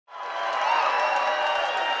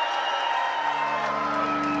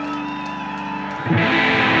We're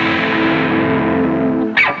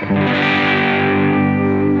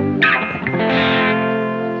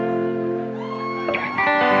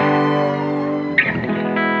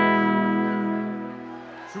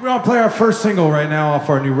gonna play our first single right now off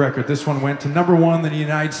our new record. This one went to #1 in the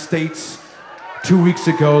United States 2 weeks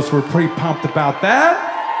ago, so we're pretty pumped about that.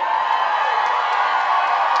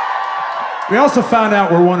 We also found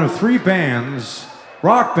out we're one of 3 bands,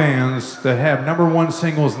 rock bands, that have #1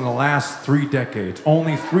 singles in the last 3 decades.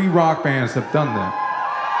 Only 3 rock bands have done that.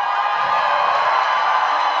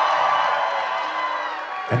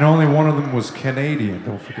 And only one of them was Canadian,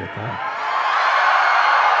 don't forget that.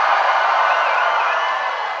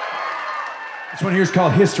 This one here is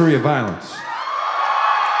called History of Violence.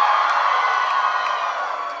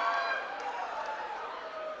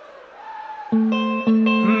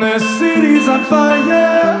 The city's on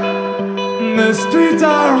fire, the streets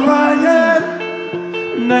are a riot.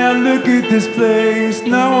 Now look at this place,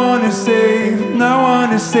 no one is safe, no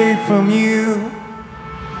one is safe from you.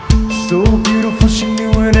 So beautiful, she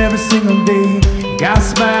knew it every single day. Got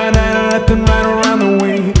smiled at her left and right around the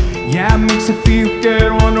way. Yeah, it makes her feel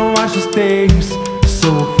good, wonder why she stays so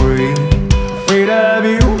afraid, afraid of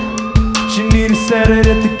you. She need to set it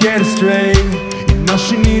to get her straight. You know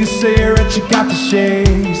she need to say her and she got the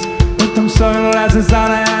shades. Put them sunglasses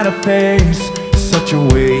on her and her face. Such a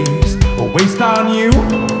waste on you.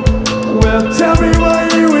 Well, tell me why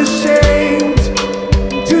you ashamed,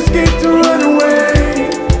 too scared to run away.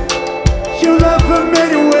 You love him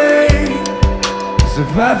anyway,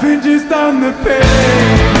 surviving just on the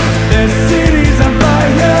pain. The city's on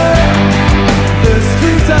fire, the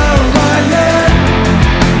streets are a riot.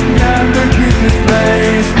 Now look at this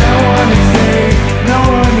place, no one is safe, no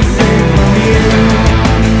one is safe from you.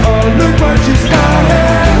 Oh, look what you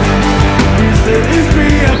started, it's the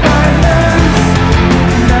history of violence.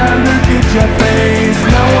 Now look at your face,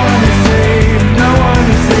 no one is safe, no one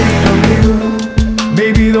is safe from you.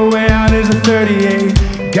 Maybe the way out is a 38,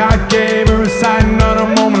 God gave her a sign on a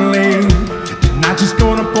moment late. Not just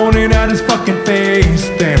gonna point it at his fucking face.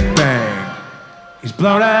 Bang, bang, he's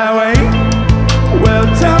blown away. Well,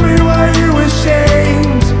 tell me why you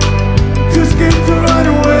ashamed, too scared to run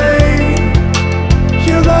away.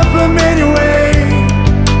 You love him anyway,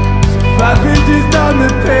 surviving just on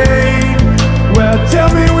the pain. Well, tell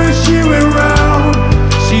me when she went round,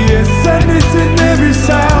 she has sadness in every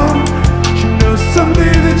sound. She knows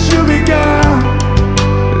someday that she'll be gone.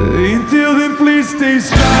 Until then, please stay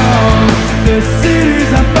strong. The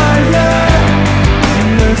city's on fire,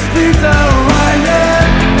 and the streets are a riot.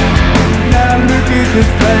 Now look at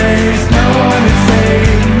this place, no one is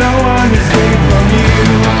safe, no one is safe from you.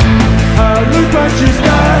 Oh, look what you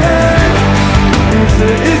started, it's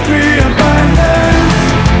the history of violence.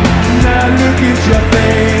 Now look at your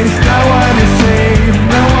face, no one is safe,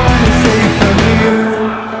 no one is safe from you.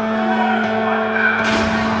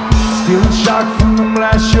 Still in shock from the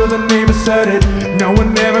last show, the neighbor said it. No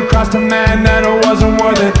one ever crossed her mind that it wasn't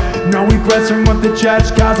worth it. No regrets from what the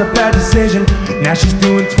judge calls a bad decision. Now she's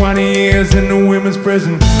doing 20 years in the women's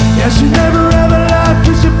prison. Yeah, she never ever lied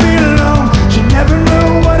for she feel alone. She never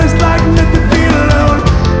knew what it's like not to feel alone.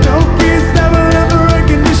 No kids, never ever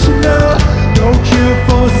unconditional. No cure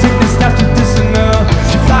for sickness, that's medicinal.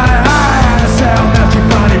 She fly high out of hell, now she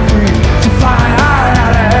finally free. She fly high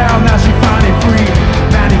out of hell, now she finally free.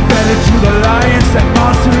 To the lions that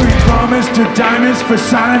monster he promised her diamonds for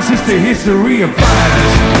silence. It's the history of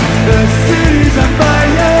violence. The city's on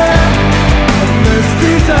fire, and the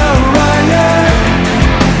streets are a riot.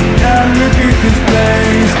 Now look at this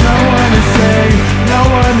place, no one is safe, no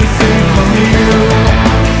one is safe from you.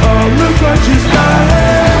 Oh, look what you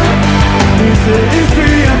started, it's the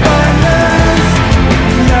history of violence.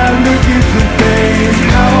 Now look at the face,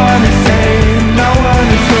 no one is safe, no one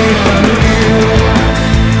is safe from you.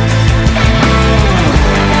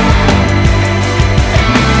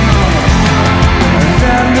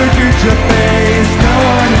 Look at your face, no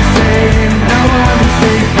one is safe, no one is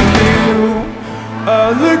safe from you. Oh,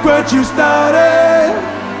 look what you started,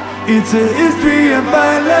 it's a history of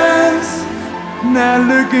violence. Now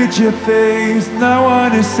look at your face, no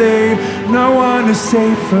one is safe, no one is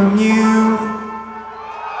safe from you.